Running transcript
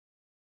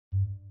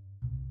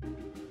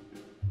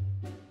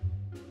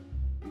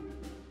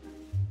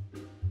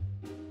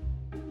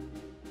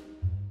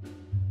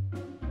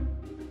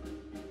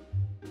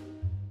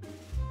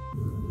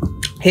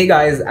Hey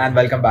guys, and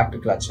welcome back to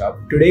Clutch Up.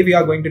 Today we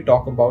are going to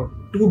talk about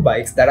two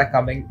bikes that are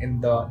coming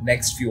in the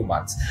next few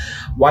months.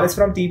 One is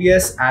from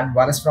TVS and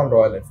one is from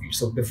Royal Enfield.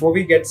 So before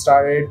we get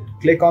started,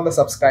 click on the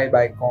subscribe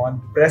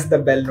icon, press the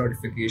bell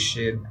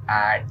notification,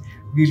 and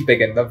we'll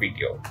begin the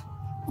video.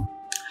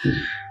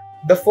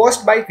 The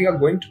first bike we are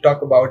going to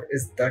talk about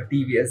is the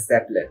TVS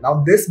Zeppelin.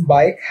 Now this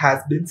bike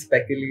has been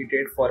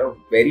speculated for a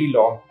very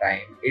long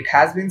time. It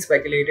has been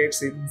speculated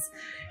since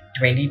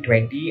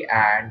 2020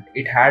 and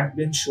it had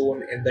been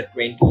shown in the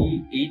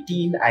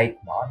 2018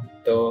 EICMA.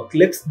 The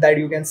clips that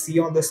you can see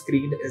on the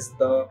screen is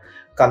the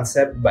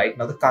concept bike.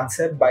 Now the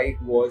concept bike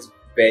was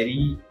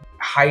very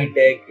high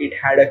tech. It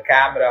had a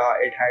camera,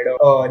 it had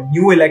a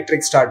new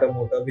electric starter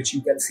motor, which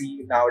you can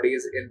see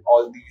nowadays in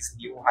all these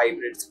new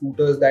hybrid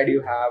scooters that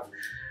you have.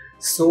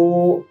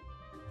 So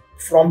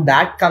from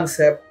that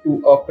concept to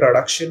a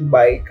production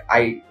bike,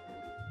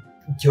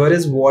 here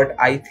is what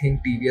I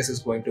think TVS is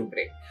going to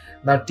bring.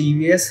 Now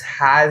TVS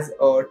has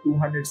a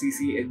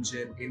 200cc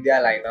engine in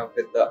their lineup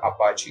with the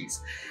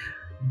Apaches.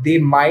 They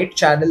might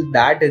channel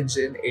that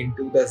engine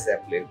into the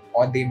Zeppelin,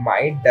 or they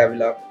might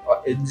develop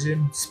an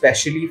engine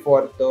specially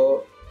for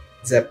the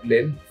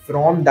Zeppelin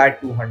from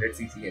that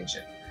 200cc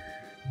engine.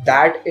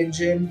 That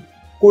engine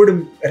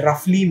could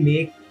roughly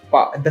make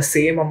the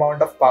same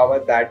amount of power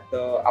that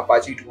the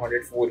Apache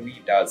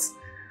 204V does,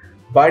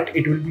 but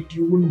it will be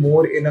tuned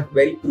more in a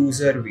very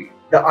cruiser way.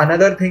 The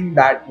another thing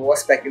that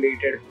was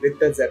speculated with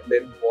the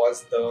Zeppelin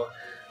was the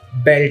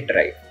belt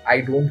drive.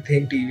 I don't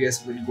think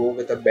TVS will go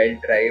with a belt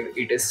drive.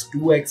 It is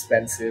too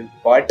expensive,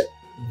 but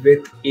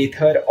with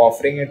Ather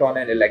offering it on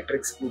an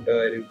electric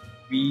scooter,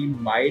 we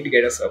might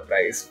get a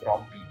surprise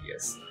from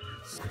TVS.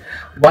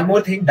 One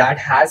more thing that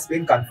has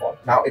been confirmed.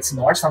 Now, it's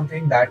not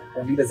something that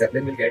only the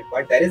Zeppelin will get,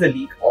 but there is a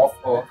leak of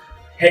a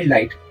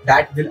headlight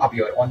that will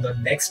appear on the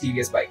next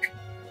TVS bike.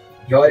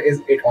 Here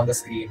is it on the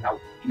screen. Now,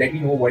 let me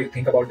know what you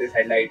think about this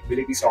headlight. Will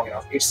it be strong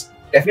enough? It's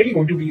definitely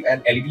going to be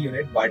an LED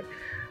unit, but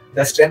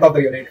the strength of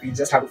the unit, we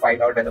just have to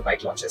find out when the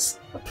bike launches.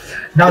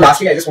 Now,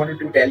 lastly, I just wanted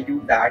to tell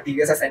you that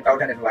TVS has sent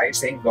out an invite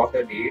saying block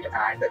the date,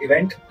 and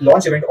the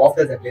launch event of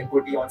the Zeppelin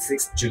could be on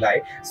 6th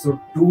July. So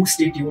do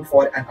stay tuned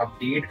for an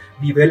update.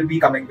 We will be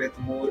coming with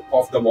more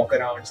of the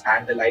walkarounds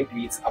and the live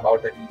tweets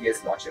about the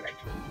TVS launch event.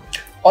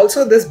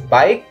 Also, this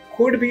bike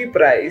could be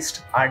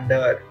priced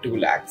under 2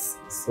 lakhs.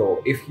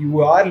 So if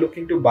you are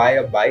looking to buy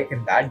a bike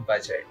in that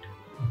budget,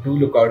 do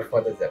look out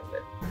for the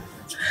Zeppelin.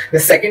 The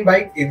second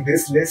bike in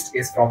this list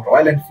is from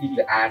Royal Enfield,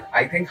 and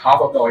I think half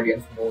of the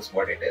audience knows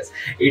what it is.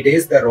 It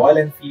is the Royal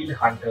Enfield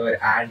Hunter,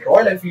 and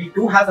Royal Enfield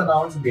too has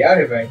announced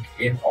their event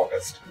in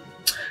August.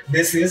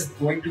 This is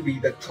going to be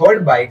the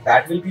third bike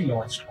that will be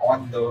launched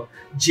on the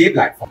J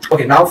platform.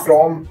 Okay, now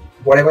from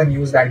whatever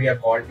news that we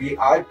have got, we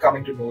are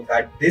coming to know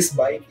that this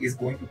bike is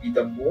going to be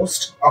the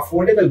most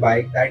affordable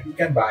bike that you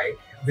can buy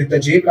with the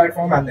J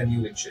platform and the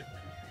new engine.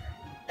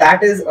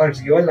 That is a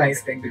real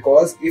nice thing,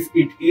 because if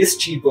it is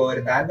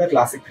cheaper than the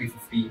classic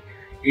 350,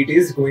 it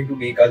is going to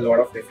make a lot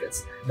of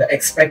difference. The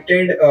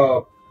expected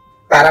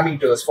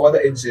parameters for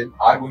the engine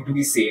are going to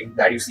be same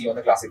that you see on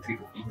the classic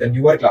 350, the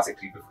newer classic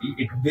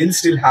 350. It will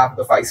still have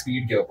the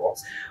 5-speed gearbox,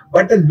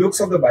 but the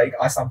looks of the bike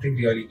are something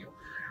really new,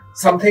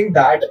 something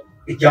that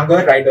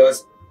younger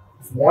riders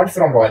want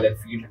from Royal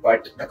Enfield,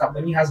 but the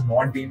company has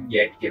not been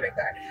yet giving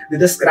that. With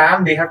the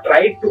Scram, they have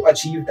tried to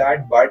achieve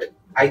that, but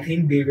I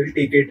think they will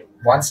take it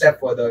one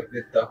step further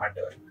with the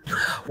Hunter.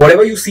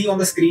 Whatever you see on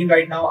the screen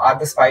right now are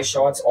the spy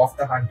shots of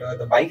the Hunter.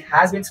 The bike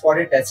has been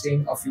spotted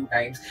testing a few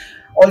times.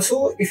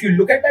 Also, if you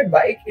look at that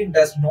bike, it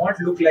does not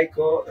look like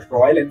a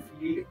Royal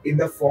Enfield in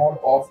the form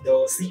of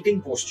the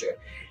seating posture.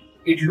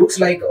 It looks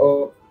like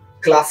a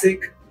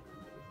classic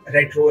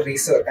retro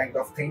racer kind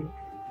of thing,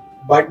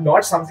 but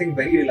not something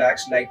very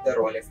relaxed like the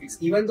Royal Enfields.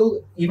 Even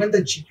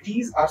the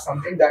GTs are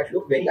something that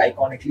look very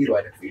iconically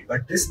Royal Enfield,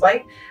 but this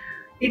bike,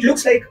 it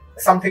looks like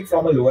something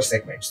from a lower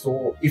segment.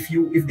 So if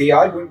they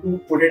are going to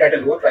put it at a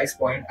lower price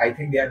point, I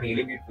think they are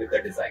nailing it with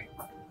the design.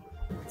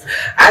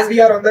 As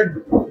we are on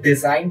the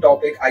design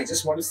topic, I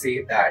just want to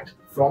say that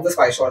from the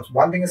spy shots,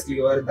 one thing is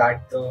clear,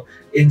 that the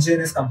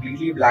engine is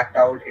completely blacked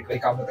out. It will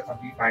come with a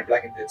complete matte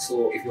black engine.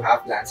 So if you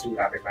have plans to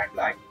wrap it matte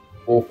black,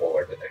 go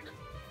forward with it.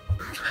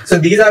 So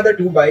these are the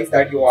two bikes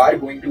that you are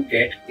going to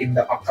get in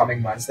the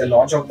upcoming months. The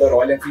launch of the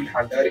Royal Enfield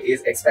Hunter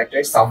is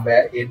expected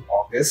somewhere in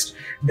August.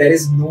 There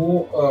is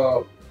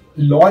no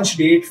launch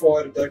date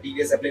for the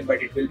TVS Zeppelin,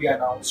 but it will be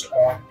announced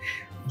on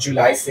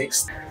July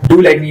 6th.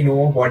 Do let me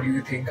know what do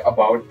you think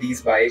about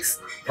these bikes.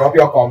 Drop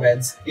your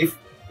comments.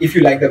 If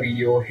you like the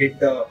video, hit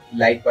the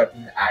like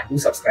button and do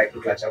subscribe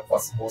to Clutch Up for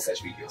more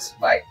such videos.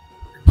 Bye.